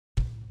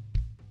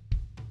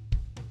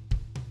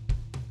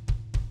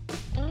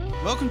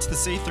Welcome to the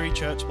C3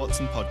 Church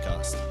Watson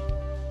podcast.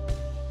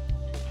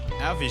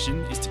 Our vision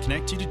is to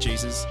connect you to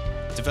Jesus,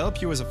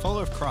 develop you as a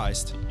follower of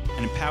Christ,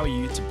 and empower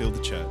you to build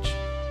the church.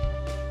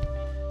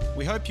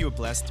 We hope you are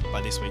blessed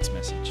by this week's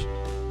message.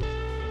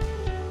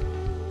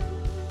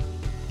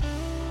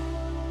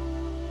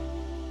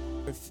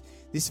 If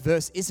this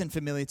verse isn't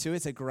familiar to,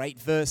 it's a great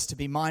verse to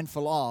be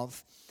mindful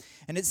of.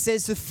 And it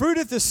says the fruit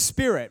of the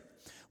Spirit.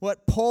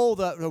 What Paul,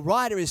 the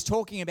writer, is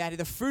talking about,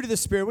 the fruit of the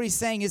Spirit, what he's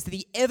saying is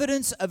the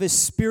evidence of a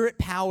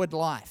Spirit-powered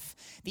life.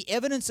 The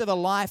evidence of a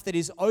life that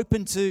is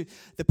open to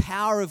the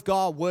power of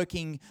God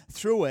working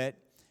through it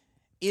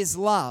is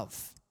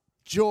love,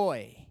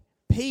 joy,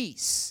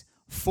 peace,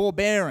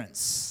 forbearance.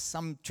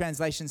 Some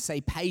translations say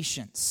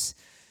patience,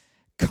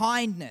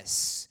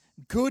 kindness,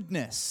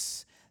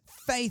 goodness,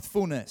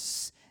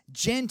 faithfulness,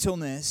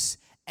 gentleness,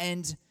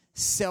 and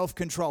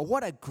self-control.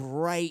 What a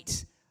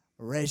great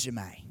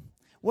resume.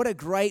 What a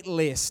great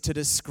list to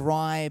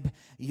describe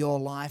your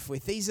life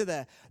with. These are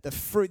the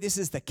fruit, this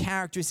is the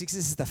characteristics,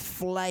 this is the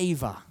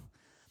flavor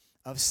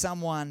of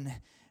someone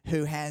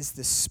who has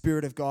the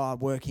Spirit of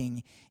God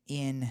working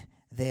in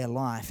their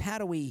life. How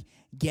do we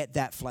get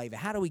that flavor?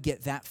 How do we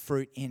get that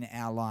fruit in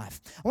our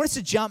life? I want us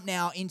to jump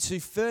now into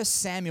 1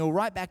 Samuel,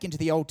 right back into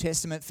the Old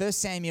Testament, 1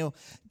 Samuel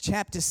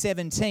chapter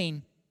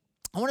 17.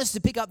 I want us to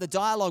pick up the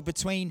dialogue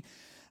between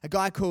a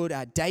guy called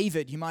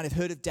David. You might have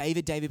heard of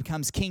David. David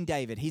becomes King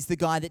David. He's the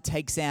guy that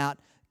takes out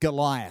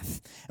Goliath.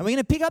 And we're going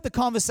to pick up the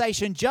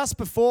conversation just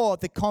before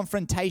the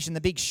confrontation,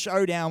 the big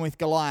showdown with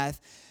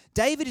Goliath.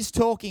 David is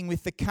talking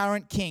with the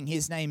current king.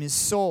 His name is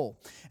Saul.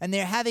 And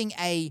they're having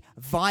a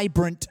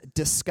vibrant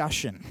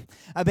discussion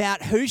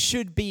about who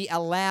should be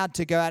allowed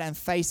to go out and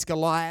face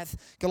Goliath.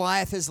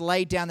 Goliath has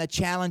laid down the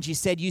challenge. He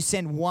said, you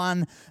send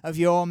one of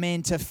your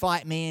men to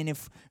fight me, and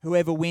if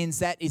whoever wins,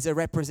 that is a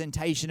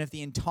representation of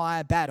the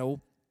entire battle.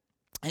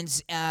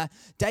 And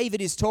David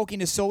is talking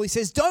to Saul. He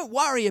says, don't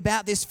worry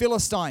about this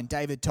Philistine,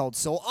 David told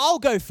Saul. I'll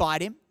go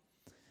fight him.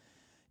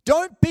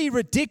 Don't be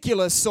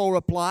ridiculous, Saul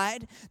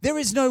replied. There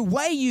is no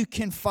way you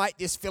can fight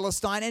this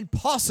Philistine and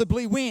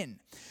possibly win.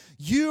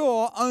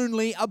 You're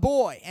only a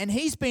boy, and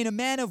he's been a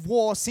man of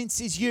war since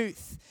his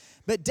youth.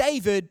 But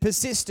David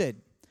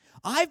persisted.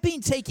 I've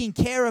been taking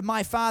care of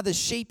my father's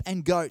sheep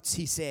and goats,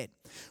 he said.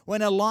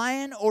 When a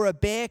lion or a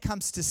bear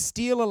comes to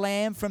steal a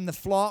lamb from the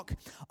flock,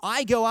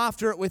 I go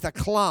after it with a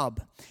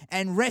club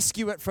and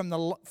rescue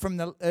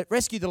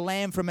the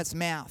lamb from its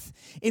mouth.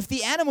 If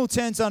the animal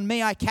turns on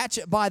me, I catch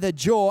it by the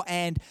jaw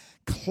and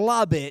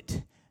club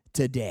it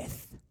to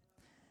death.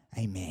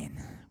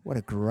 Amen. What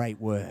a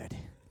great word.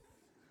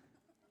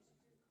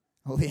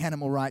 All the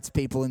animal rights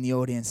people in the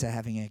audience are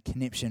having a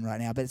conniption right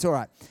now, but it's all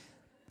right.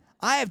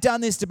 I have done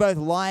this to both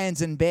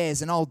lions and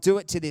bears, and I'll do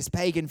it to this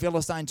pagan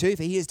Philistine too,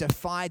 for he has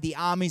defied the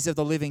armies of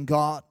the living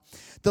God.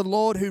 The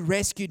Lord who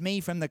rescued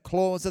me from the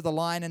claws of the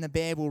lion and the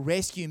bear will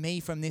rescue me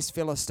from this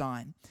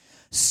Philistine.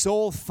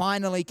 Saul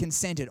finally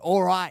consented.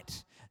 All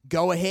right,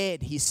 go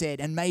ahead, he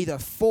said, and may the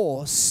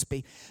force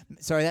be...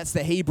 Sorry, that's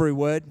the Hebrew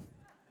word.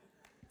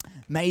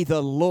 May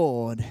the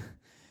Lord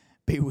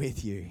be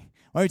with you.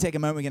 Why don't we take a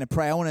moment, we're going to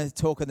pray. I want to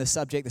talk on the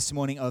subject this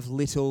morning of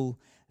little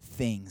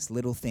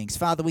things.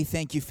 Father, we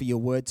thank you for your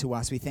word to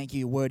us. We thank you,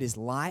 your word is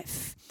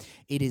life.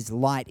 It is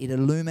light. It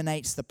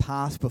illuminates the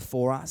path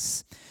before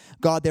us.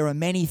 God, there are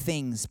many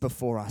things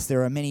before us.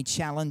 There are many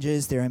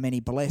challenges. There are many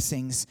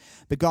blessings.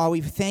 But God,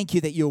 we thank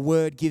you that your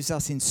word gives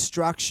us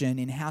instruction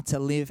in how to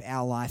live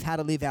our life, how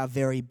to live our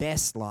very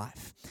best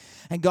life.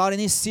 And God, in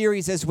this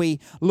series, as we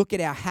look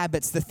at our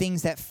habits, the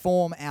things that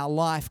form our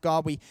life,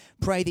 God, we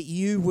pray that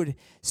you would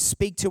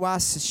speak to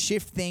us,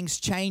 shift things,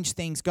 change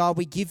things. God,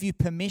 we give you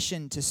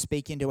permission to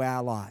speak into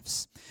our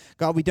lives.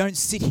 God, we don't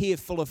sit here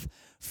full of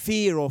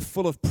fear or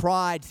full of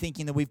pride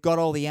thinking that we've got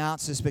all the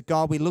answers, but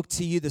God, we look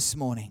to you this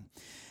morning.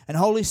 And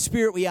Holy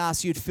Spirit, we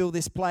ask you'd fill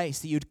this place,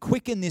 that you'd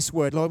quicken this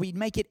word. Lord, we'd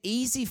make it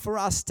easy for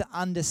us to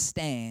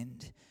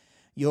understand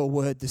your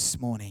word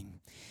this morning.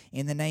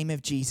 In the name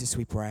of Jesus,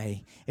 we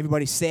pray.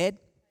 Everybody said,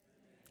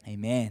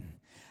 amen.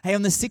 Hey,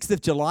 on the 6th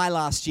of July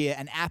last year,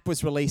 an app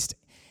was released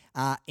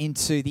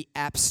into the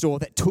App Store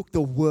that took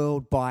the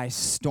world by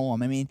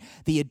storm. I mean,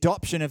 the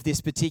adoption of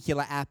this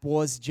particular app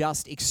was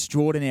just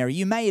extraordinary.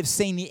 You may have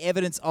seen the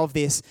evidence of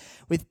this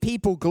with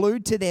people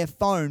glued to their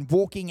phone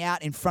walking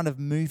out in front of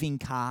moving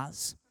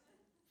cars,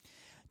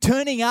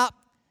 turning up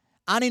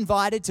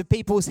uninvited to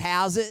people's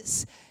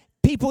houses,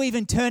 people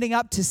even turning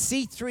up to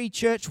C3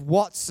 Church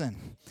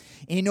Watson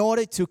in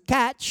order to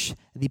catch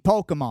the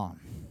Pokemon.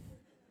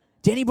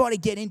 Did anybody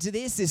get into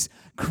this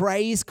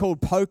craze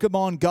called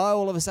Pokemon Go?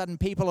 All of a sudden,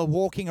 people are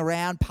walking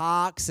around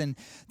parks and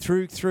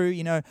through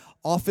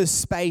office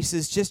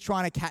spaces, just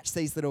trying to catch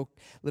these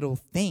little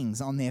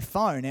things on their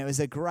phone. It was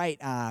a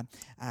great,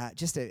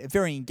 just a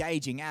very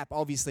engaging app,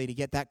 obviously, to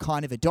get that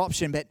kind of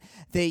adoption. But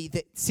the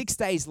 6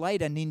 days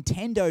later,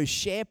 Nintendo's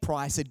share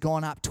price had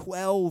gone up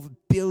 $12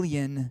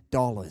 billion.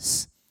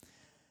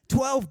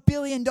 $12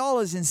 billion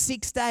in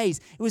 6 days.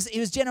 It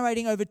was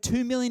generating over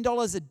 $2 million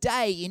a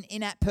day in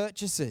in-app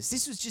purchases.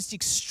 This was just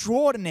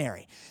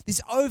extraordinary,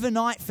 this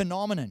overnight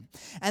phenomenon.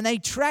 And they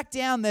tracked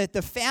down the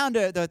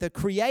founder, the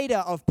creator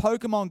of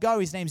Pokemon Go.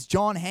 His name's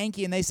John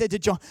Hanke. And they said to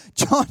John,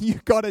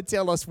 you've got to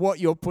tell us what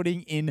you're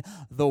putting in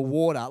the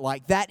water.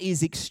 Like, that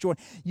is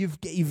extraordinary. You've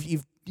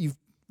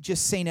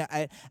just seen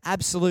an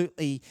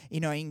absolutely,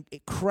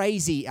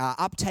 crazy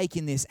uptake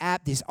in this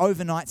app, this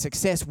overnight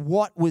success.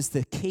 What was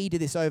the key to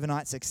this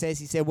overnight success?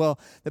 He said, well,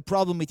 the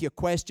problem with your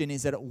question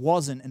is that it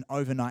wasn't an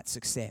overnight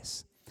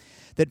success.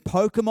 That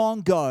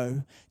Pokemon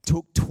Go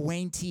took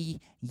 20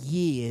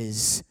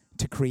 years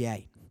to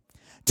create.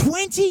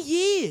 20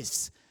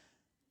 years!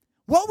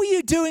 What were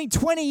you doing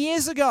 20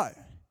 years ago?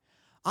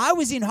 I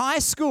was in high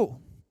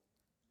school.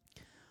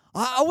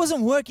 I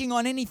wasn't working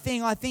on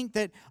anything I think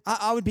that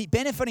I would be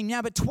benefiting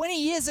now, but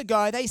 20 years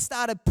ago, they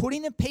started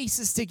putting the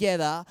pieces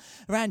together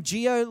around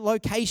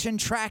geolocation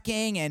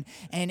tracking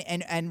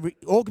and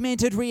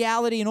augmented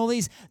reality and all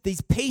these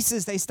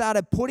pieces. They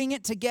started putting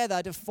it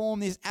together to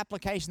form this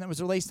application that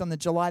was released on the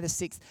July the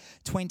 6th,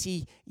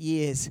 20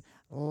 years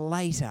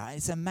later.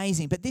 It's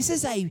amazing. But this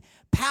is a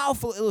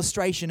powerful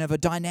illustration of a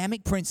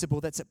dynamic principle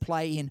that's at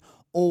play in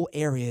all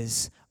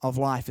areas of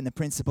life. And the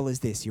principle is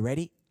this. You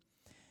ready?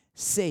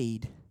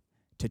 Seed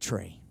to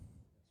tree.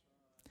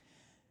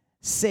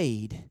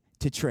 Seed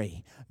to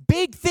tree.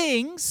 Big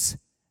things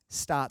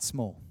start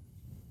small.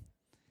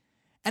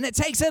 And it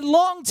takes a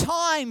long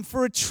time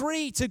for a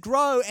tree to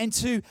grow and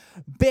to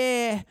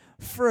bear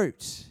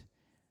fruit.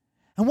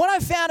 And what I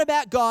found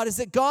about God is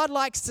that God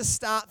likes to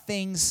start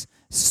things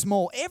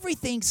small.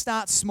 Everything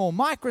starts small.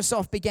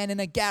 Microsoft began in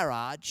a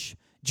garage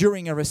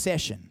during a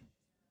recession.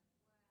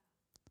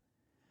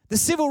 The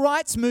civil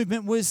rights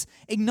movement was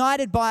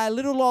ignited by a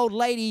little old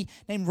lady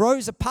named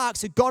Rosa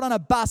Parks who got on a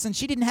bus, and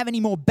she didn't have any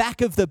more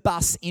back of the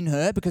bus in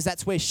her because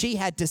that's where she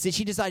had to sit.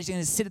 She decided she's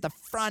going to sit at the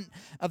front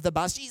of the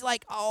bus. She's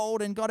like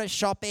old and got her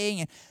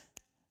shopping.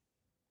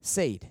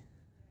 Seed.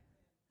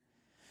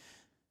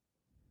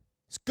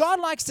 God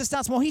likes to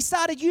start small. He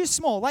started you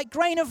small, like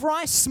grain of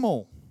rice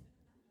small.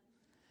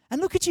 And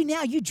look at you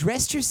now. You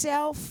dressed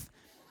yourself,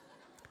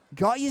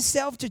 got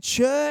yourself to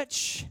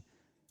church.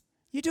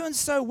 You're doing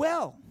so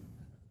well.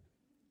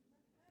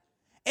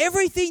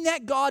 Everything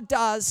that God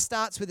does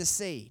starts with a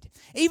seed.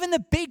 Even the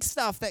big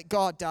stuff that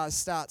God does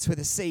starts with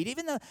a seed.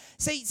 Even the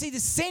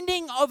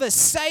sending of a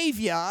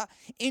Savior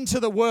into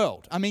the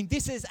world. I mean,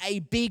 this is a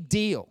big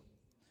deal.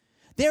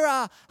 There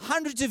are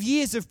hundreds of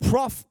years of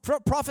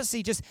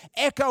prophecy just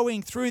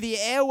echoing through the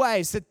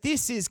airwaves that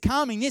this is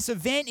coming, this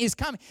event is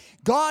coming.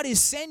 God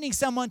is sending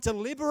someone to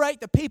liberate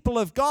the people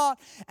of God.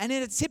 And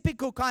in a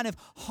typical kind of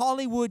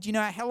Hollywood,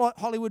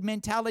 Hollywood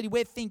mentality,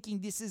 we're thinking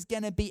this is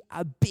going to be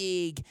a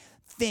big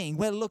thing.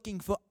 We're looking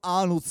for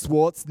Arnold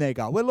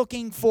Schwarzenegger. We're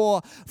looking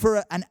for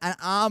an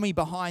army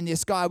behind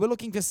this guy. We're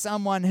looking for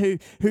someone who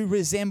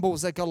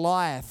resembles a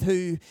Goliath,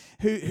 who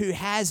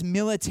has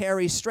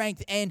military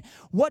strength. And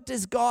what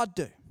does God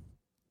do?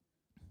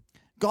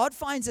 God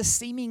finds a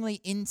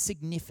seemingly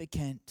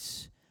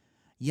insignificant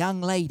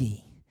young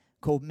lady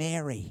called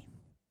Mary.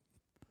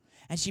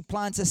 And she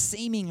plants a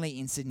seemingly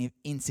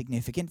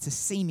insignificant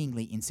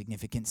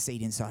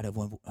seed inside of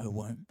her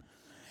womb.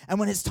 And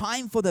when it's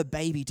time for the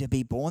baby to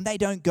be born, they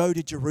don't go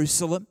to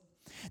Jerusalem.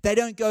 They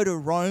don't go to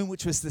Rome,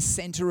 which was the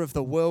center of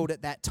the world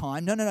at that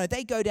time. No.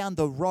 They go down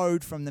the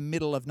road from the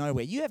middle of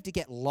nowhere. You have to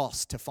get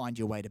lost to find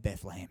your way to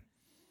Bethlehem.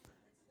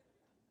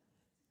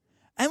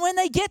 And when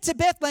they get to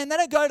Bethlehem, they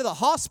don't go to the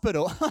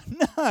hospital.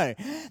 No.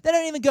 They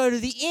don't even go to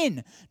the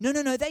inn.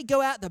 No. They go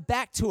out the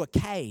back to a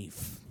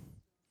cave.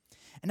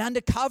 And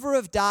under cover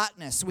of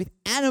darkness, with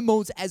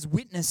animals as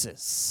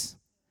witnesses,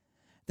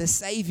 the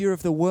Savior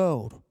of the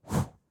world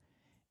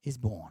is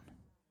born.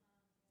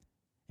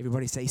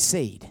 Everybody say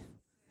seed.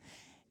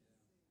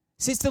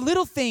 See, it's the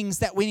little things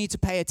that we need to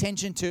pay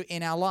attention to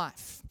in our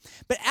life.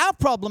 But our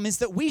problem is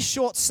that we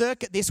short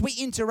circuit this. We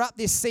interrupt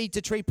this seed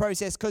to tree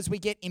process because we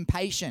get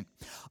impatient.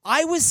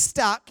 I was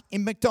stuck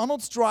in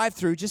McDonald's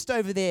drive-thru just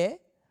over there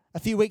a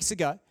few weeks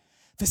ago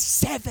for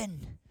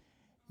 7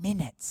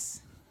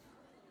 minutes.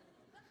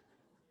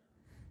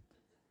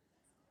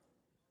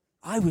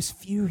 I was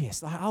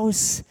furious. I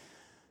was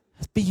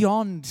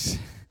beyond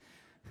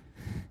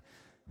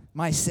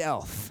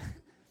myself.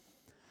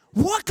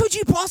 What could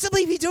you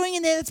possibly be doing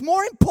in there that's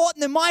more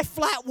important than my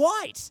flat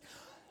white?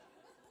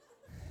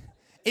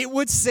 It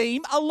would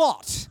seem a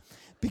lot,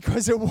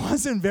 because it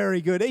wasn't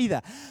very good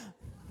either.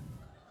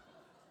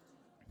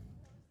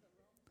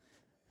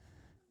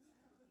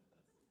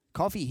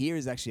 Coffee here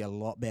is actually a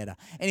lot better.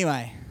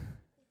 Anyway,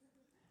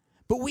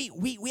 but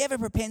we have a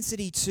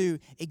propensity to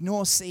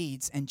ignore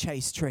seeds and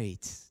chase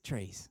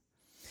trees.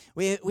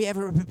 We have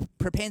a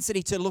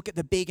propensity to look at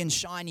the big and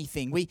shiny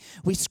thing. We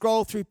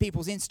scroll through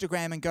people's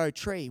Instagram and go,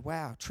 tree,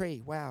 wow, tree,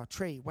 wow,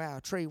 tree, wow,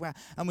 tree, wow.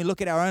 And we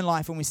look at our own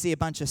life and we see a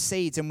bunch of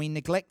seeds and we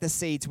neglect the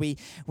seeds. We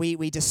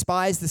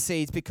despise the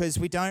seeds because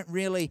we don't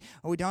want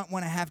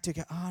to have to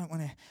go,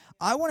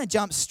 I want to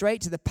jump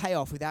straight to the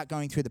payoff without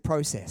going through the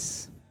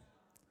process.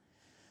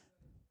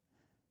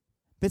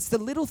 But it's the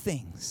little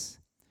things.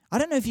 I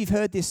don't know if you've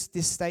heard this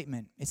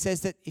statement. It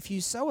says that if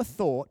you sow a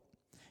thought,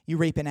 you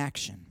reap an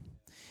action.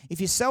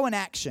 If you sow an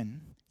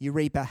action, you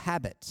reap a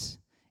habit.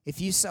 If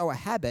you sow a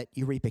habit,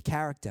 you reap a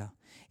character.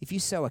 If you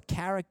sow a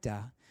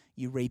character,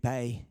 you reap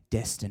a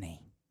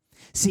destiny.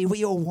 See,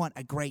 we all want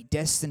a great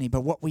destiny,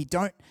 but what we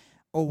don't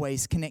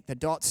always connect the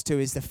dots to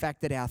is the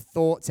fact that our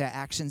thoughts, our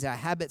actions, our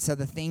habits are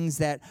the things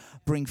that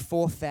bring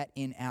forth that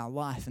in our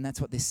life. And that's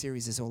what this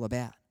series is all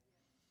about.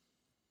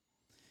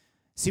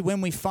 See,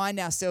 when we find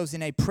ourselves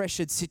in a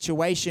pressured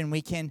situation,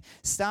 we can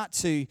start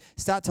to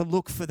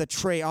look for the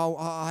tree. Oh,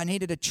 I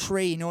needed a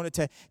tree in order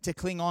to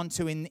cling on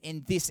to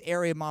in this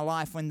area of my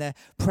life when the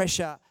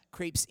pressure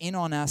creeps in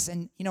on us.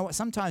 And you know what?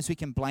 Sometimes we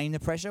can blame the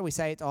pressure. We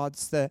say,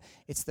 it's the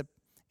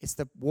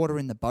water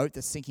in the boat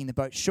that's sinking the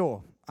boat.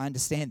 Sure, I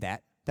understand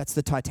that. That's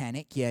the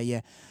Titanic. Yeah.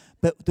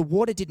 But the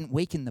water didn't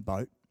weaken the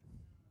boat.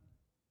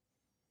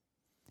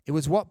 It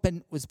was what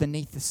was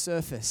beneath the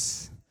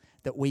surface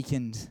that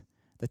weakened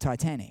the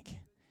Titanic.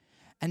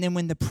 And then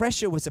when the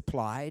pressure was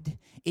applied,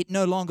 it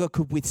no longer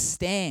could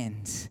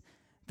withstand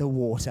the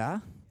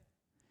water.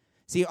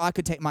 See, I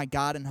could take my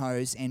garden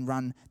hose and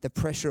run the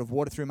pressure of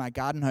water through my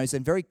garden hose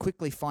and very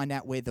quickly find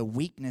out where the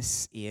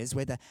weakness is,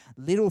 where the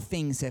little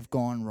things have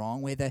gone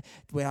wrong,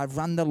 where I've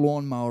run the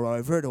lawnmower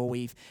over it, or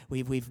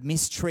we've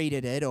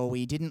mistreated it, or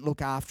we didn't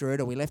look after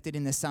it, or we left it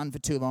in the sun for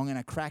too long and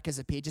a crack has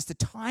appeared. Just a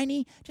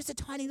tiny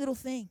little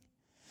thing.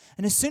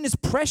 And as soon as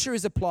pressure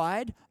is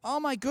applied, oh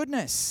my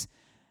goodness,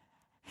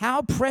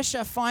 how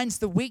pressure finds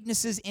the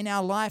weaknesses in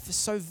our life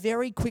so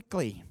very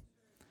quickly.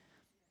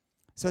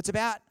 So it's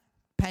about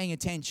paying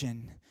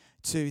attention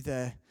to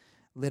the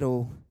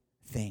little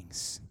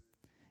things.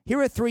 Here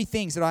are 3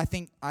 things that I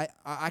think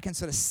I can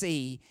sort of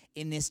see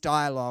in this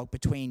dialogue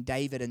between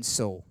David and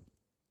Saul.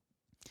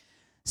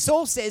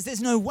 Saul says,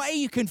 there's no way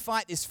you can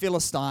fight this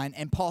Philistine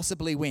and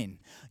possibly win.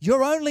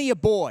 You're only a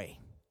boy,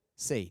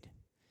 seed.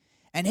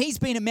 And he's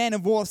been a man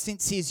of war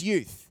since his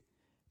youth,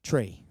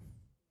 tree.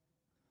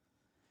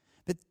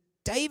 But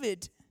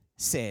David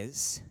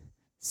says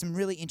some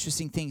really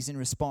interesting things in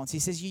response. He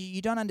says,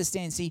 you don't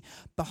understand. See,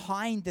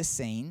 behind the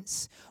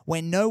scenes,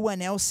 when no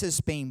one else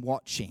has been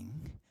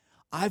watching,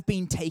 I've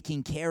been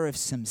taking care of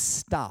some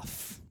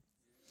stuff.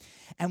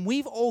 And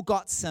we've all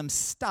got some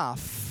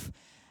stuff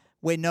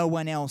where no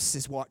one else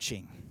is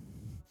watching.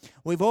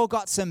 We've all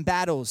got some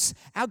battles.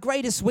 Our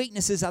greatest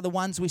weaknesses are the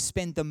ones we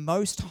spend the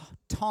most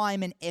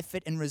time and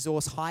effort and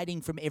resource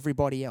hiding from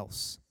everybody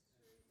else.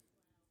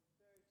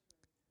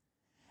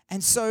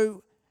 And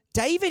so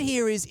David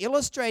here is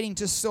illustrating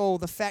to Saul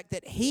the fact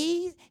that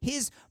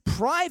his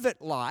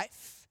private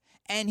life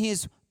and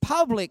his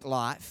public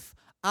life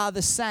are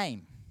the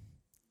same.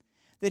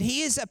 That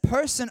he is a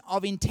person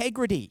of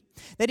integrity,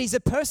 that he's a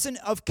person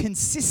of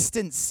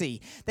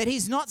consistency, that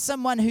he's not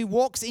someone who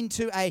walks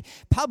into a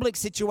public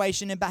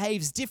situation and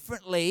behaves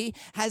differently,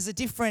 has a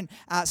different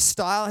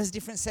style, has a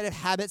different set of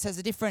habits, has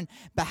a different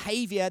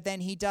behavior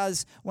than he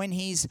does when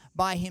he's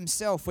by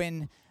himself,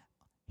 when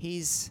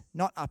he's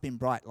not up in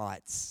bright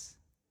lights.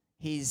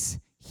 He's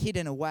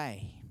hidden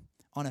away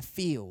on a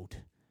field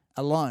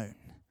alone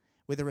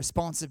with a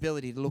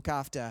responsibility to look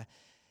after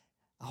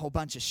a whole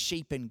bunch of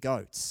sheep and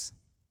goats.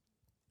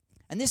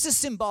 And this is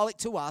symbolic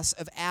to us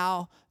of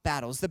our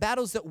battles, the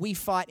battles that we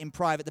fight in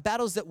private, the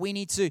battles that we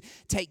need to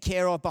take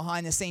care of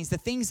behind the scenes, the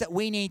things that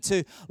we need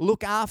to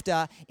look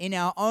after in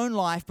our own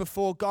life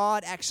before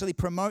God actually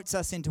promotes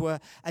us into a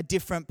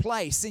different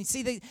place. And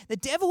see, the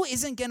devil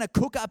isn't going to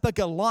cook up a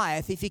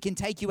Goliath if he can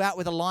take you out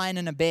with a lion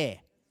and a bear.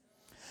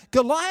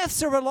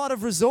 Goliaths are a lot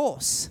of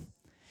resource.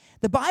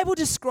 The Bible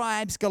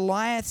describes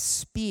Goliath's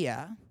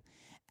spear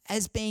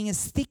as being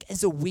as thick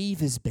as a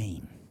weaver's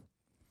beam.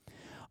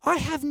 I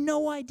have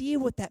no idea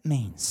what that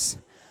means.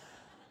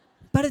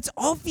 But it's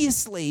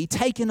obviously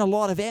taken a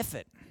lot of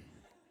effort.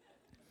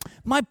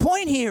 My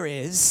point here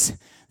is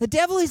the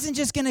devil isn't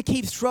just going to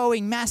keep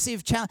throwing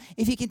massive challenges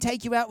if he can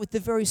take you out with the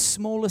very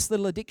smallest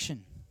little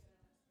addiction.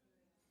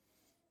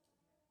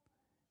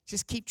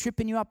 Just keep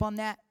tripping you up on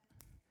that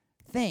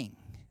thing.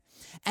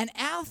 And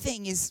our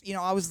thing is,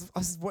 I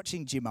was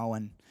watching Jim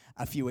Owen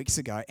a few weeks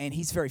ago, and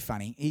he's very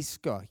funny. He's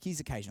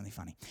occasionally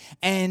funny.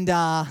 And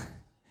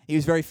he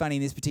was very funny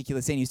in this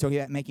particular scene. He was talking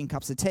about making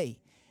cups of tea.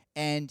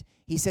 And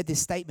he said this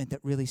statement that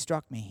really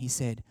struck me. He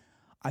said,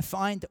 I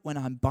find that when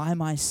I'm by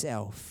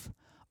myself,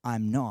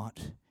 I'm not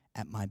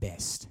at my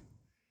best.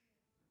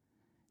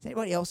 Does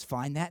anybody else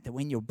find that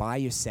when you're by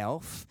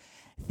yourself,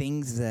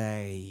 things,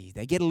 they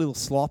get a little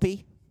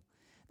sloppy?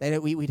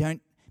 We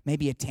don't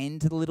maybe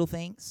attend to the little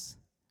things.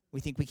 We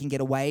think we can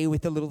get away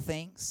with the little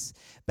things.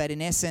 But in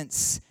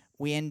essence,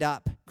 we end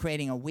up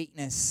creating a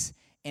weakness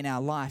in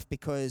our life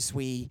because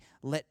we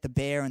let the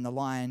bear and the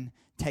lion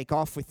take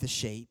off with the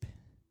sheep,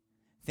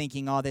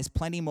 thinking, there's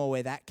plenty more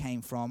where that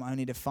came from,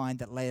 only to find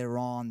that later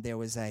on there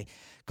was a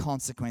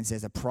consequence,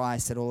 there's a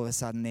price, that all of a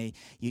sudden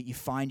you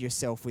find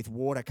yourself with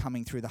water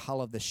coming through the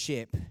hull of the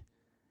ship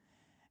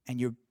and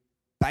you're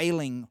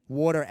bailing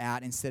water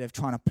out instead of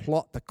trying to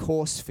plot the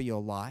course for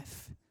your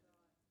life.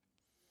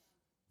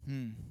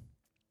 And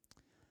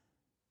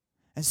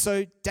And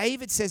so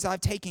David says, I've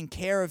taken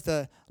care of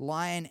the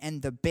lion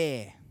and the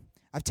bear.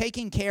 I've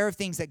taken care of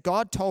things that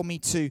God told me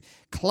to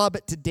club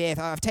it to death.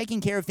 I've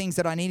taken care of things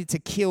that I needed to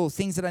kill,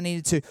 things that I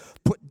needed to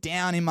put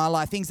down in my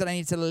life, things that I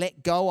needed to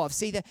let go of.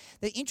 See, the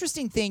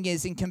interesting thing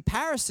is, in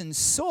comparison,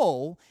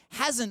 Saul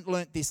hasn't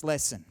learnt this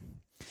lesson.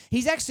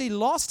 He's actually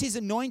lost his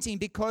anointing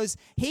because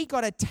he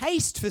got a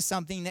taste for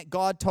something that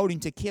God told him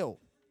to kill.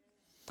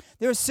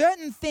 There are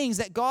certain things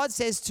that God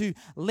says to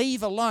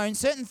leave alone,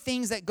 certain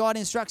things that God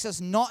instructs us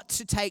not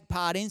to take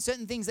part in,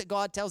 certain things that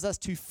God tells us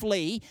to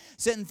flee,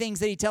 certain things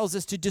that he tells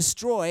us to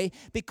destroy,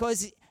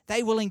 because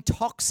they will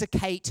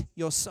intoxicate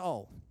your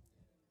soul.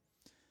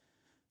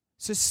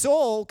 So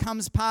Saul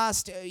comes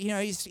past,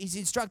 he's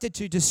instructed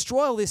to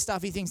destroy all this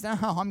stuff. He thinks, no,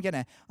 I'm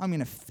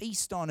gonna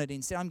feast on it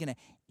instead. I'm gonna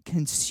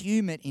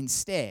consume it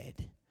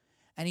instead.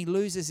 And he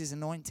loses his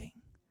anointing.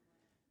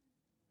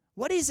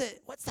 What is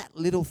it? What's that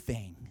little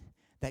thing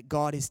that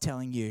God is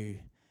telling you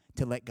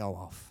to let go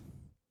of?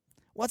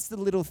 What's the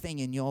little thing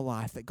in your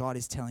life that God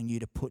is telling you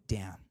to put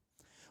down?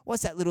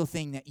 What's that little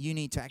thing that you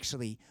need to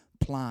actually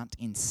plant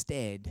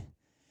instead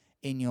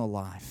in your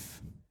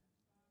life?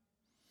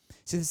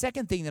 So the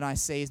second thing that I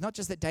see is not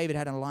just that David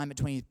had an alignment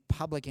between his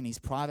public and his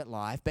private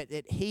life, but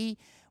that he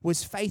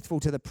was faithful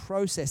to the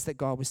process that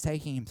God was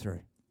taking him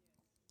through.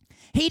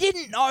 He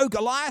didn't know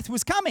Goliath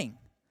was coming.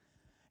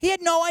 He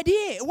had no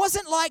idea. It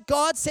wasn't like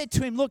God said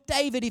to him, look,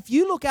 David, if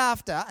you look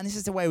after, and this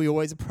is the way we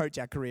always approach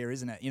our career,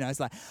 isn't it? It's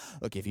like,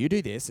 look, if you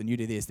do this and you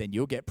do this, then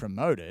you'll get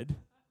promoted.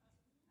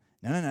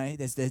 No.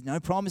 There's no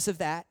promise of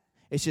that.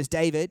 It's just,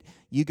 David,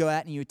 you go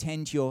out and you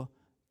attend to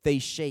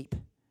these sheep.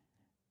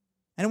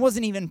 And it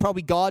wasn't even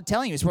probably God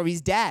telling him. It was probably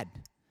his dad.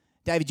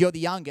 David, you're the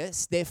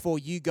youngest, therefore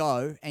you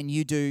go and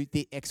you do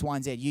the X, Y,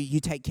 and Z. You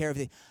take care of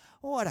it.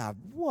 What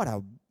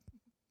a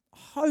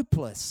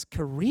hopeless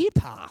career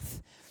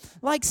path.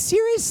 Like,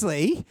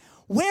 seriously,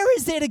 where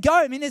is there to go?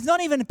 I mean, there's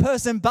not even a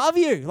person above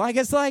you.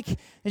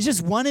 It's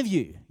just one of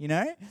you,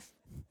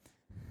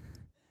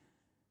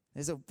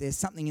 There's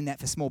something in that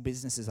for small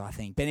businesses, I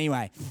think. But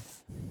anyway.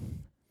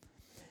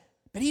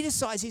 But he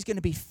decides he's going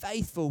to be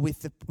faithful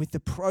with the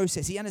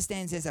process. He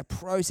understands there's a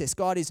process.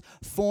 God is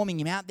forming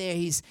him out there.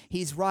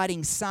 He's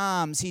writing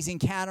psalms. He's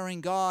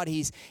encountering God.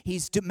 He's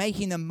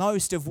making the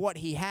most of what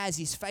he has.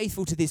 He's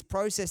faithful to this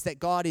process that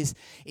God is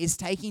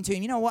taking to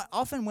him. You know what?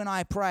 Often when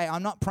I pray,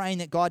 I'm not praying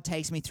that God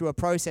takes me through a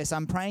process.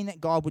 I'm praying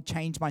that God would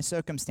change my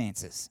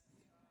circumstances.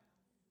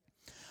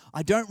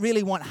 I don't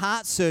really want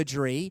heart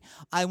surgery.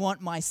 I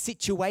want my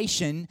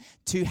situation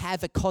to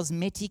have a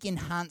cosmetic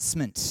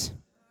enhancement.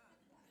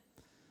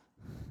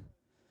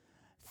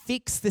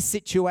 Fix the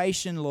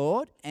situation,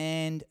 Lord,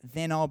 and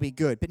then I'll be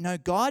good. But no,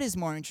 God is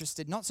more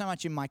interested not so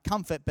much in my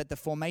comfort, but the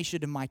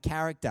formation of my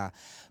character,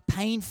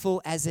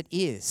 painful as it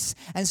is.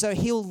 And so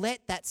he'll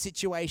let that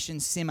situation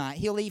simmer.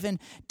 He'll even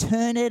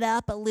turn it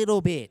up a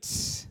little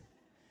bit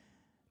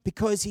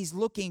because he's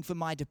looking for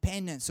my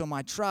dependence or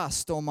my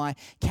trust or my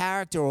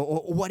character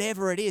or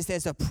whatever it is.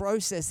 There's a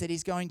process that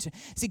he's going to...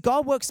 See,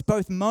 God works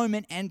both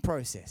moment and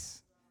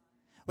process.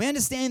 We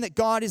understand that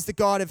God is the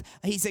God of...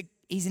 He's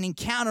an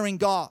encountering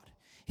God.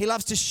 He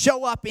loves to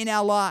show up in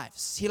our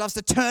lives. He loves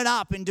to turn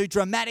up and do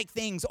dramatic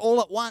things all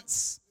at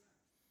once.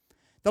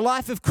 The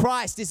life of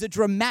Christ is a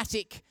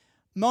dramatic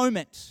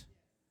moment.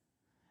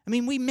 I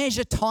mean, we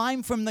measure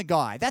time from the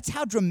guy. That's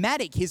how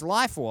dramatic his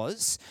life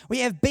was. We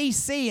have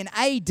BC and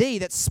AD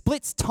that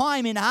splits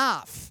time in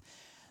half.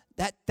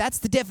 That's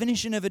the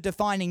definition of a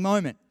defining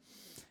moment.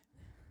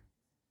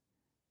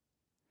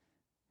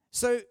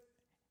 So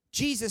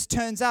Jesus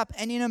turns up,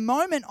 and in a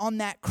moment on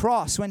that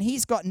cross, when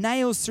he's got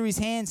nails through his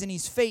hands and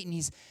his feet,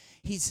 and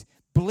he's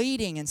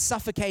bleeding and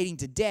suffocating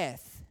to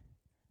death,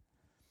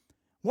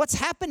 what's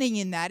happening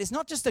in that is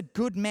not just a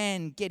good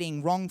man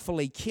getting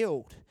wrongfully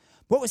killed.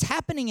 What was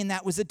happening in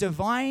that was a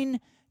divine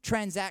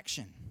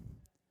transaction.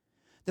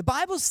 The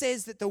Bible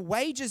says that the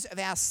wages of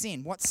our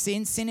sin, what's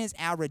sin? Sin is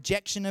our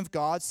rejection of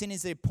God. Sin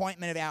is the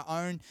appointment of our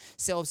own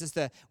selves as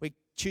we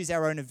choose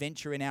our own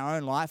adventure in our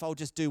own life. I'll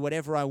just do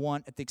whatever I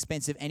want at the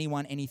expense of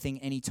anyone, anything,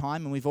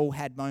 anytime. And we've all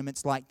had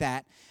moments like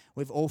that.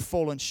 We've all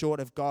fallen short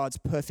of God's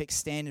perfect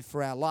standard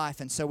for our life.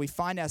 And so we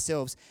find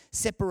ourselves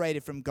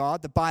separated from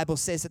God. The Bible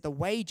says that the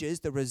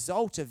wages, the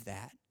result of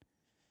that,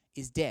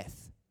 is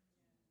death.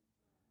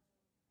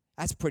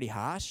 That's pretty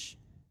harsh.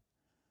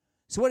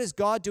 So what does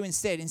God do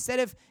instead? Instead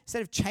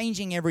of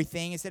changing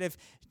everything, instead of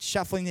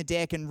shuffling the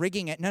deck and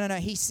rigging it, no,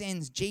 he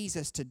sends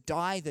Jesus to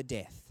die the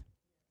death.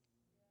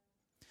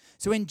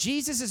 So when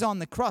Jesus is on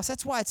the cross,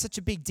 that's why it's such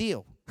a big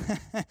deal.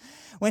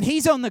 When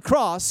he's on the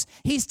cross,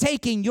 he's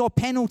taking your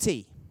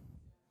penalty.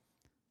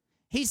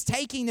 He's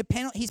taking the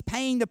penalty. He's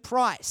paying the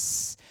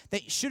price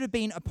that should have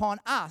been upon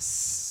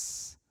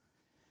us.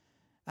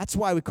 That's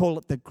why we call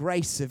it the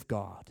grace of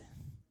God.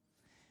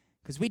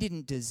 Because we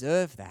didn't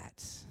deserve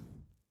that.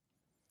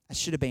 It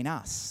should have been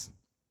us.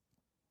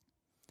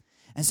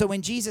 And so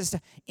when Jesus,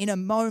 in a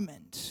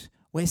moment,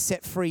 we're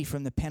set free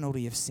from the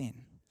penalty of sin.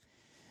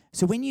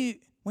 So when you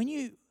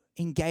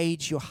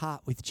engage your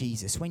heart with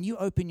Jesus, when you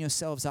open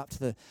yourselves up to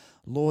the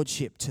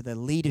lordship, to the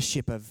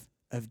leadership of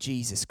of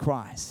Jesus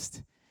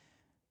Christ.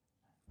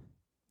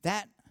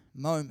 That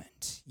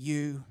moment,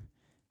 you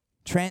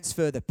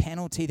transfer the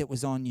penalty that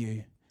was on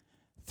you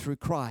through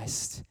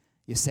Christ,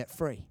 you're set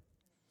free.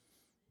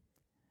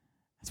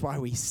 That's why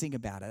we sing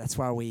about it. That's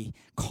why we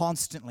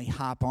constantly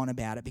harp on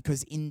about it,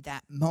 because in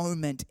that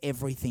moment,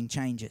 everything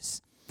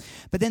changes.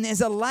 But then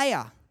there's a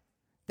layer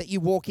that you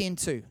walk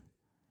into.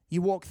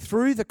 You walk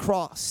through the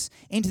cross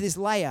into this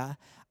layer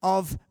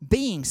of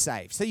being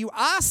saved. So you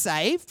are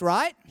saved,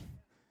 right?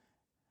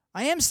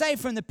 I am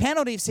saved from the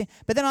penalty of sin,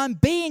 but then I'm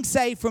being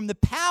saved from the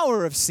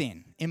power of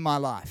sin in my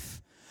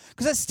life.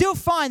 Because I still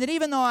find that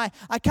even though I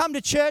come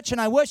to church and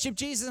I worship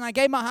Jesus and I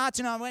gave my heart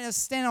to Him, I went to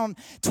stand on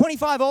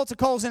 25 altar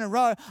calls in a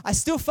row, I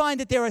still find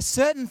that there are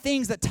certain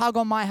things that tug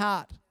on my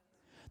heart,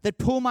 that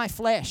pull my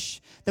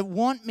flesh, that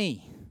want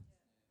me.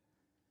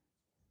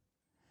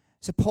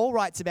 So Paul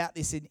writes about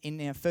this in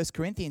 1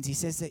 Corinthians. He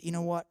says that, you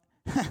know what?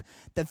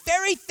 The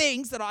very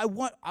things that I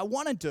want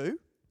to do,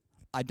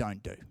 I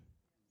don't do.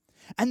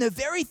 And the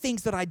very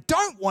things that I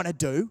don't want to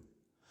do,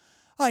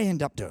 I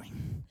end up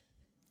doing.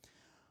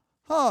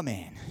 Oh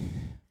man,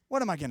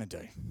 what am I going to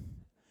do?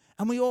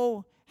 And we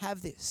all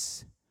have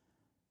this,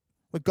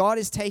 where God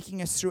is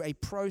taking us through a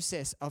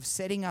process of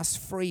setting us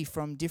free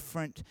from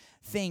different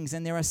things.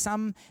 And there are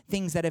some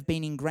things that have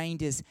been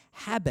ingrained as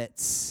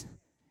habits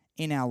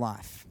in our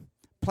life.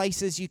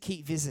 Places you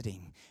keep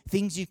visiting,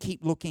 things you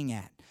keep looking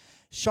at,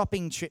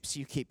 shopping trips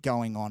you keep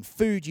going on,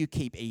 food you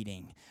keep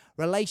eating,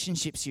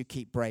 relationships you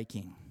keep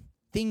breaking,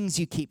 things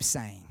you keep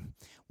saying.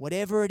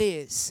 Whatever it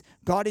is,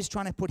 God is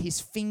trying to put His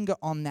finger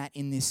on that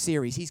in this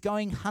series. He's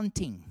going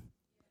hunting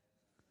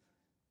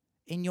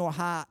in your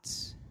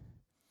heart.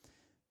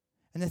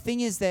 And the thing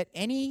is that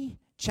any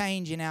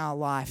change in our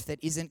life that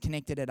isn't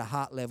connected at a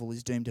heart level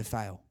is doomed to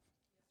fail.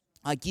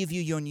 I give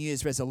you your New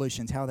Year's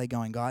resolutions. How are they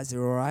going, guys?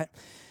 They're all right?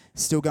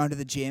 Still going to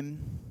the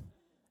gym?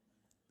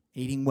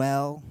 Eating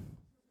well?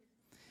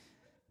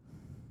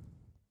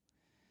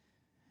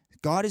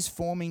 God is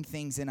forming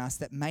things in us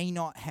that may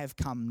not have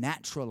come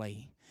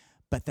naturally,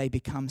 but they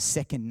become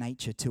second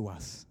nature to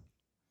us.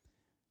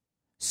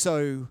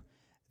 So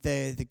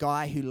the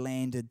guy who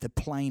landed the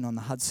plane on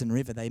the Hudson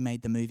River, they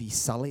made the movie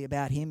Sully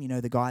about him, you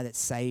know, the guy that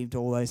saved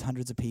all those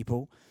hundreds of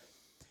people.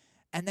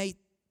 And they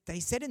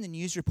said in the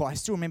news report, I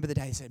still remember the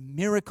day, they said,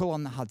 miracle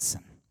on the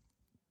Hudson.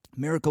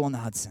 Miracle on the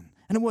Hudson.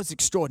 And it was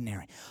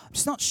extraordinary. I'm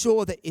just not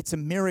sure that it's a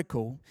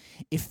miracle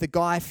if the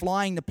guy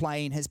flying the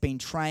plane has been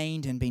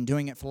trained and been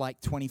doing it for like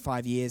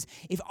 25 years.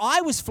 If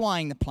I was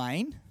flying the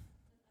plane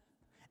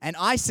and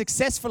I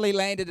successfully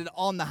landed it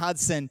on the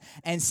Hudson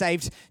and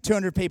saved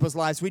 200 people's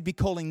lives, we'd be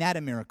calling that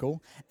a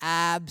miracle.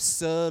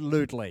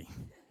 Absolutely.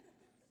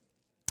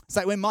 It's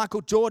like when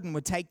Michael Jordan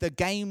would take the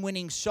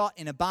game-winning shot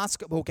in a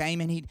basketball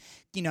game and he'd,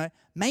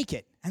 make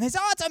it. And there's,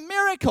 it's a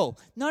miracle.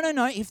 No.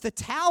 If the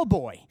towel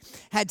boy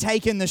had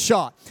taken the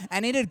shot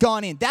and it had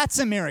gone in, that's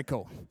a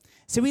miracle.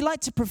 So we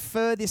like to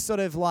prefer this sort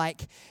of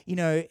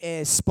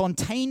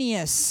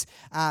spontaneous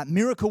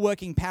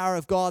miracle-working power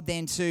of God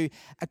than to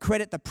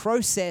accredit the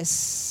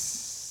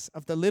process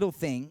of the little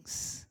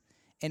things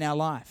in our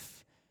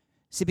life.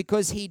 See,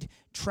 because he'd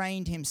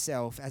trained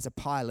himself as a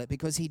pilot,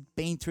 because he'd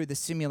been through the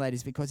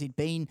simulators, because he'd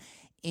been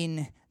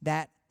in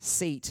that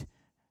seat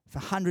for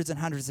hundreds and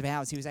hundreds of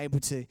hours, he was able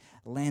to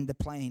land the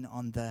plane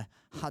on the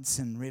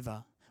Hudson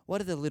River. What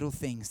are the little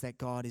things that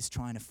God is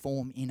trying to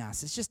form in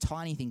us? It's just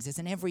tiny things. It's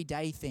an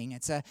everyday thing.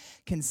 It's a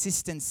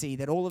consistency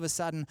that all of a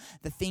sudden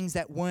the things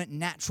that weren't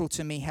natural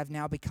to me have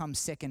now become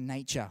second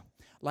nature,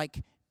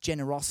 like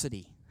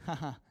generosity.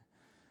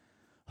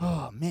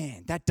 Oh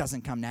man, that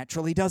doesn't come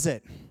naturally, does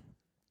it?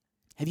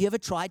 Have you ever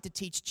tried to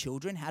teach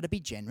children how to be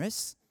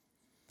generous?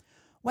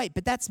 Wait,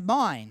 but that's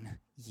mine.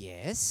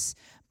 Yes,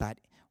 but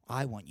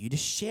I want you to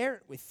share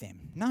it with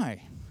them. No,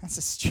 that's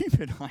a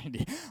stupid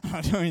idea. I'm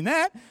not doing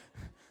that.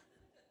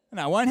 And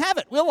I won't have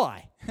it, will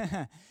I?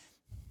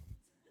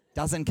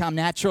 Doesn't come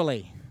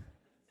naturally.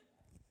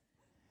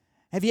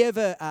 Have you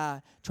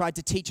ever tried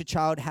to teach a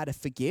child how to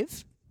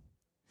forgive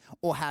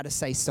or how to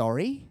say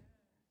sorry?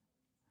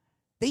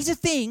 These are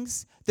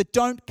things that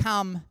don't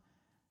come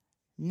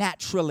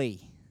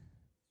naturally.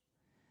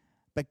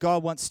 But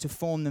God wants to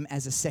form them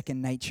as a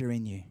second nature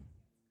in you.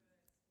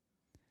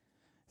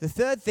 The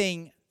third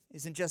thing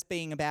isn't just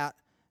being about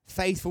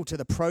faithful to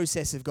the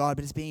process of God,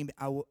 but it's being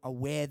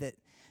aware that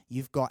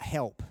you've got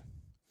help.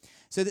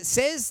 So that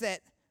says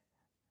that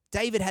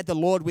David had the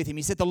Lord with him.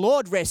 He said, the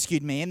Lord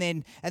rescued me. And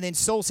then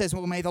Saul says,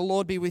 well, may the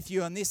Lord be with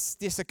you on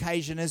this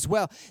occasion as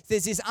well.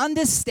 There's this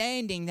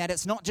understanding that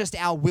it's not just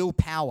our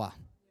willpower.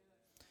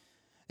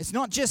 It's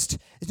not just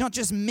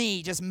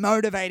me just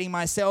motivating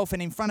myself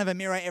and in front of a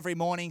mirror every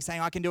morning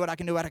saying, I can do it.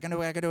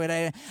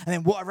 And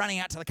then running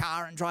out to the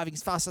car and driving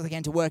as fast as I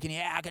can to work and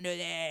I can do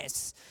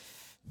this.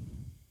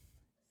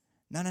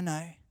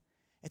 No.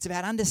 It's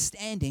about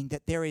understanding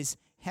that there is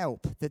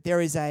help, that there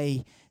is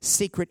a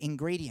secret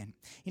ingredient.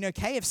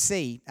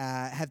 KFC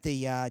have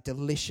the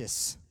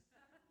delicious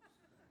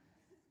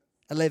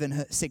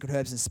 11 secret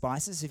herbs and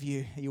spices. Are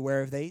you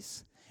aware of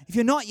these? If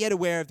you're not yet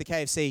aware of the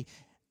KFC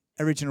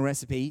original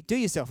recipe, do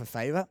yourself a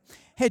favour.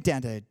 Head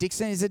down to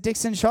Dixon. Is it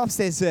Dixon Shops?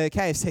 There's a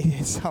KFC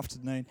this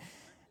afternoon.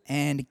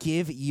 And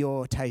give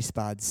your taste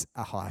buds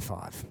a high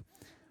five.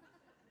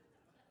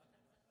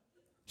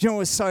 Do you know what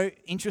was so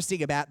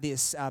interesting about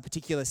this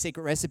particular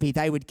secret recipe?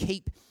 They would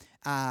keep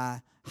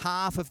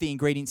half of the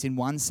ingredients in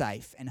one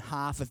safe and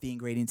half of the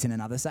ingredients in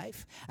another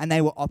safe, and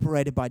they were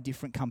operated by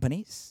different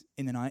companies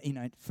in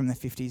the from the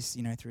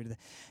 50s through to the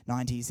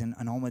 90s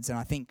and onwards. And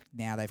I think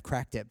now they've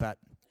cracked it, but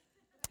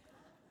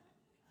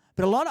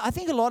I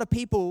think a lot of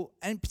people,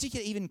 and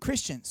particularly even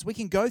Christians, we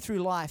can go through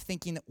life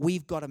thinking that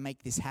we've got to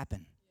make this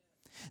happen.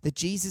 That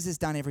Jesus has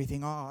done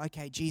everything. Oh,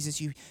 okay,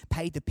 Jesus, you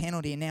paid the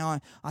penalty, and now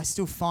I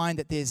still find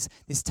that there's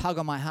this tug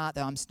on my heart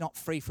that I'm not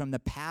free from the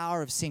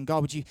power of sin.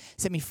 God, would you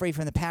set me free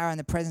from the power and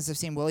the presence of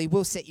sin? Well, He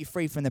will set you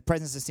free from the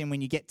presence of sin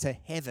when you get to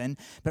heaven.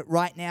 But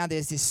right now,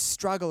 there's this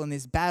struggle and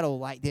this battle.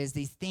 Like there's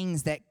these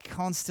things that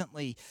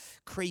constantly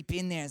creep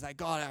in there. It's like,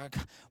 God,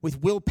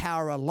 with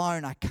willpower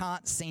alone, I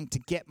can't seem to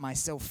get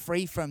myself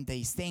free from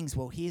these things.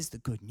 Well, here's the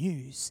good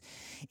news,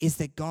 is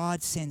that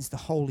God sends the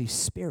Holy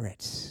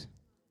Spirit.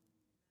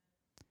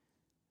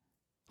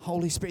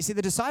 Holy Spirit. See,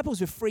 the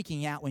disciples were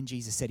freaking out when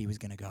Jesus said He was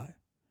going to go.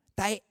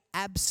 They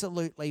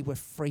absolutely were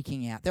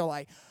freaking out. They were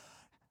like,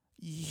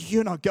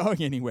 you're not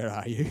going anywhere,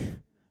 are you?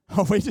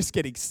 Oh, we're just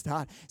getting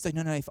started. So,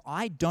 no, if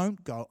I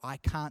don't go, I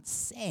can't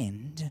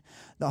send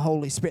the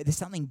Holy Spirit. There's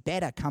something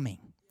better coming.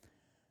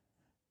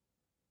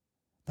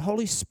 The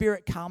Holy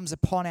Spirit comes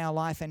upon our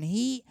life, and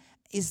He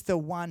is the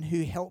one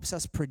who helps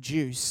us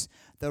produce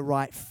the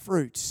right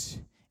fruit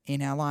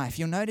in our life.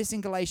 You'll notice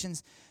in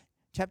Galatians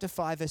chapter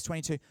 5, verse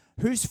 22,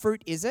 whose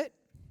fruit is it?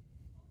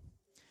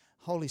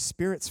 Holy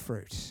Spirit's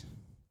fruit.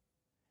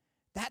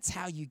 That's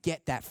how you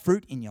get that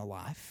fruit in your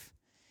life.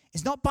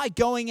 It's not by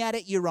going at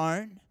it your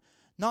own,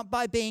 not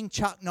by being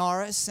Chuck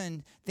Norris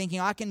and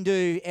thinking I can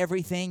do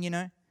everything,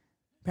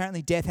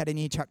 Apparently Death had a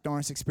near Chuck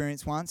Norris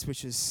experience once,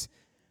 which is...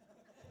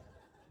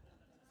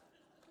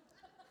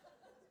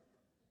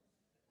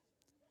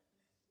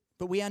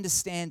 But we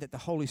understand that the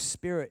Holy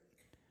Spirit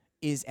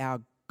is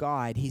our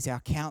guide, He's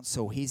our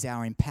counsel, He's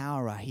our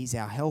empowerer, He's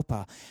our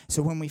helper.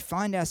 So when we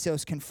find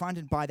ourselves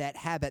confronted by that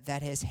habit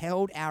that has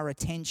held our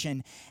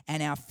attention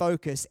and our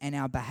focus and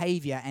our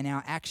behavior and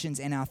our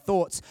actions and our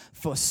thoughts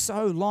for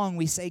so long,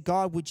 we say,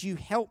 God, would you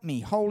help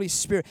me? Holy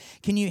Spirit,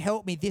 can you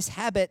help me? This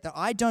habit that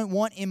I don't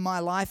want in my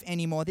life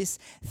anymore, this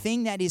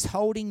thing that is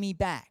holding me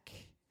back,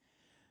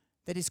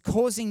 that is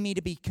causing me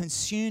to be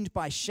consumed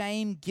by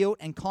shame, guilt,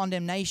 and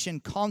condemnation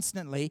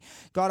constantly.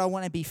 God, I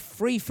want to be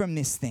free from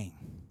this thing.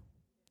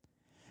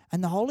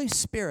 And the Holy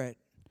Spirit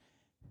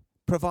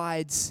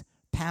provides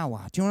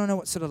power. Do you want to know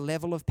what sort of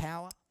level of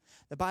power?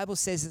 The Bible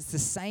says it's the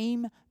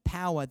same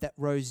power that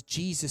rose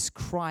Jesus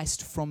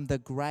Christ from the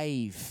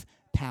grave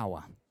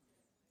power.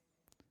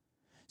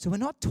 So we're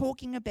not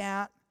talking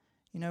about,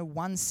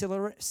 one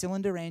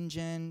cylinder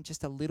engine,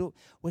 just a little.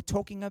 We're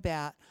talking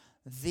about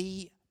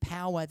the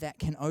power that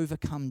can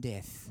overcome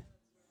death.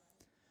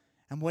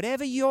 And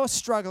whatever you're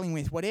struggling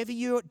with, whatever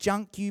your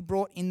junk you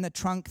brought in the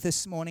trunk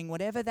this morning,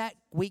 whatever that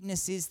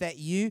weakness is that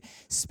you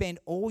spend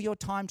all your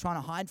time trying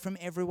to hide from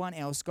everyone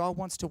else, God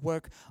wants to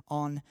work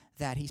on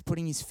that. He's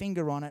putting His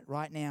finger on it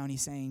right now, and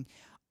He's saying,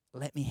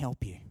 let me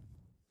help you.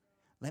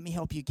 Let me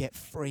help you get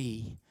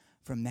free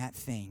from that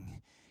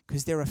thing,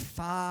 because there are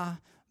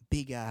far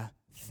bigger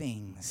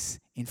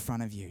things in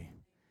front of you.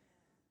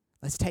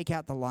 Let's take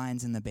out the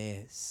lions and the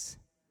bears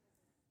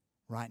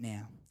right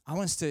now. I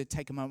want us to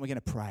take a moment. We're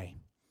going to pray.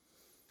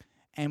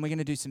 And we're going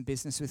to do some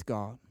business with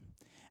God.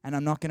 And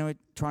I'm not going to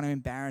try to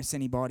embarrass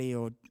anybody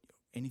or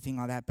anything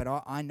like that.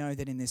 But I know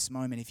that in this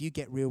moment, if you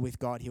get real with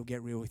God, He'll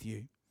get real with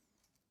you.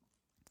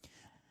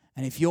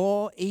 And if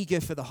you're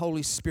eager for the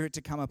Holy Spirit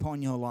to come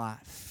upon your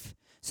life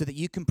so that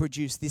you can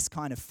produce this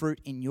kind of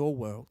fruit in your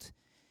world,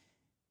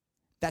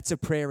 that's a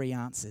prayer He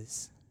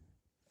answers.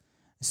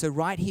 So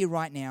right here,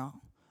 right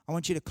now, I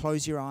want you to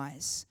close your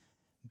eyes,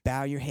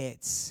 bow your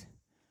heads,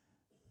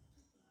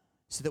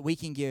 so that we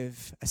can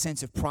give a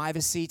sense of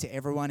privacy to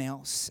everyone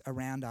else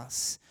around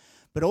us,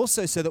 but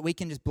also so that we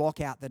can just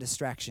block out the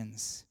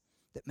distractions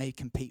that may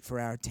compete for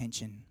our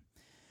attention.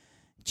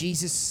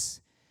 Jesus,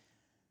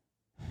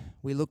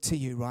 we look to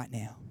You right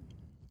now.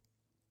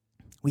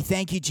 We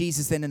thank You,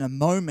 Jesus, that in a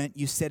moment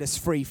You set us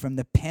free from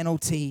the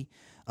penalty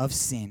of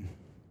sin.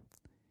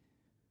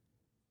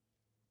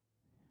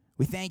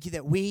 We thank You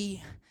that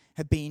we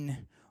have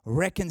been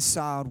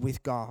reconciled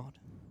with God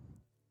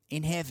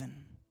in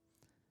heaven.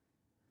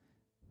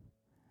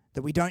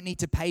 That we don't need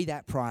to pay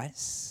that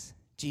price,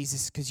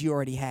 Jesus, because You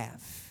already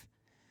have.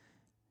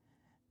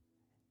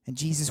 And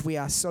Jesus, we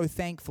are so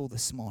thankful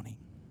this morning.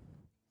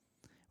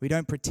 We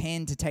don't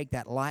pretend to take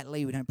that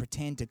lightly. We don't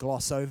pretend to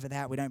gloss over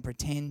that. We don't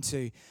pretend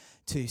to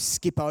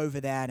skip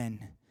over that and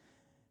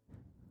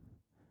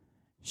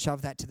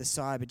shove that to the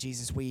side. But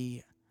Jesus,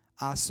 we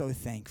are so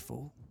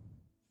thankful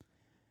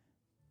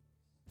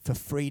for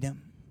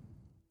freedom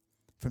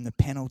from the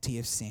penalty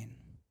of sin.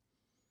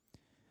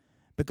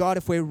 But God,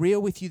 if we're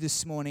real with You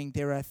this morning,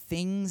 there are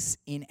things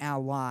in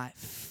our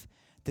life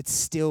that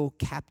still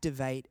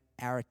captivate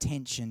our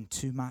attention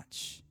too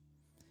much.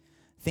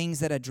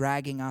 Things that are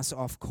dragging us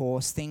off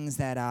course, things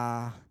that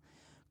are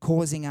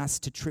causing us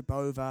to trip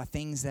over,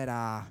 things that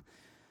are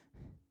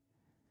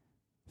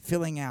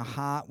filling our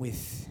heart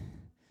with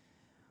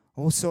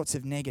all sorts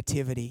of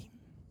negativity.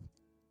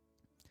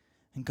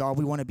 And God,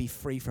 we want to be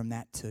free from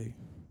that too.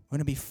 We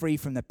want to be free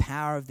from the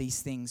power of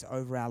these things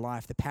over our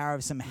life, the power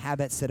of some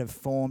habits that have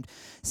formed,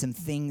 some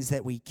things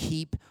that we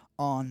keep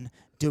on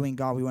doing.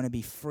 God, we want to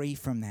be free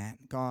from that.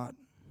 God,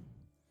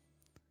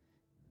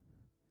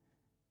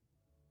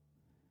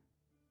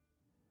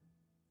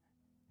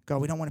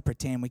 we don't want to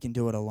pretend we can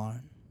do it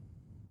alone.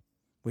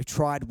 We've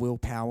tried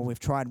willpower, we've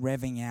tried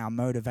revving our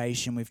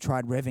motivation, we've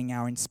tried revving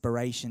our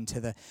inspiration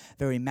to the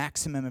very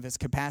maximum of its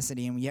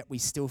capacity, and yet we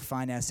still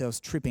find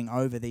ourselves tripping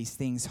over these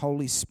things.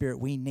 Holy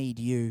Spirit, we need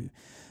you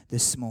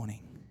this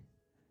morning.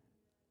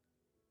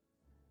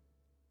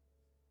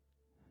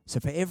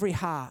 So for every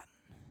heart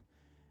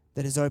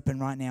that is open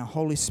right now,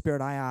 Holy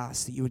Spirit, I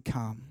ask that you would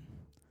come.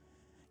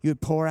 You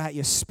would pour out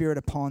your Spirit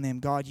upon them.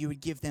 God, you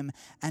would give them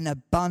an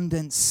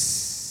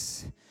abundance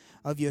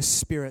of your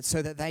Spirit so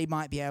that they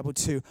might be able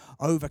to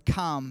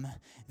overcome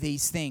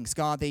these things.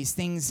 God, these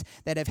things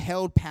that have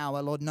held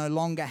power, Lord, no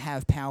longer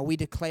have power. We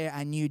declare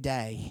a new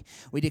day.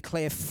 We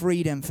declare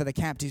freedom for the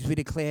captives. We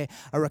declare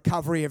a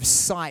recovery of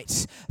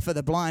sight for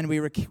the blind.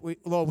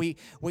 Lord, we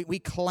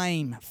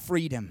claim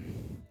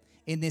freedom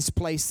in this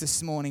place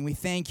this morning. We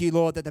thank you,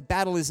 Lord, that the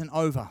battle isn't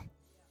over.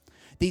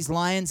 These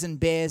lions and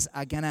bears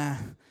are going to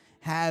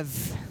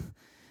have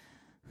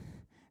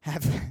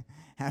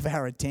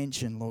our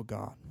attention, Lord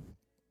God.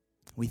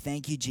 We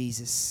thank you,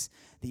 Jesus,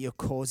 that you're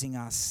calling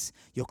us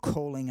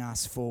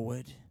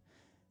forward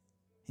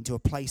into a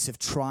place of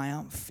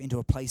triumph, into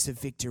a place of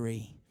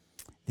victory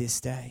this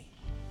day.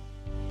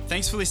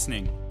 Thanks for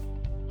listening.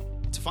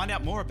 To find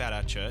out more about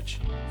our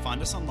church,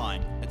 find us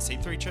online at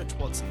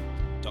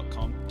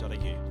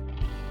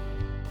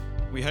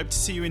c3churchwatson.com.au. We hope to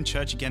see you in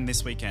church again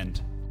this weekend.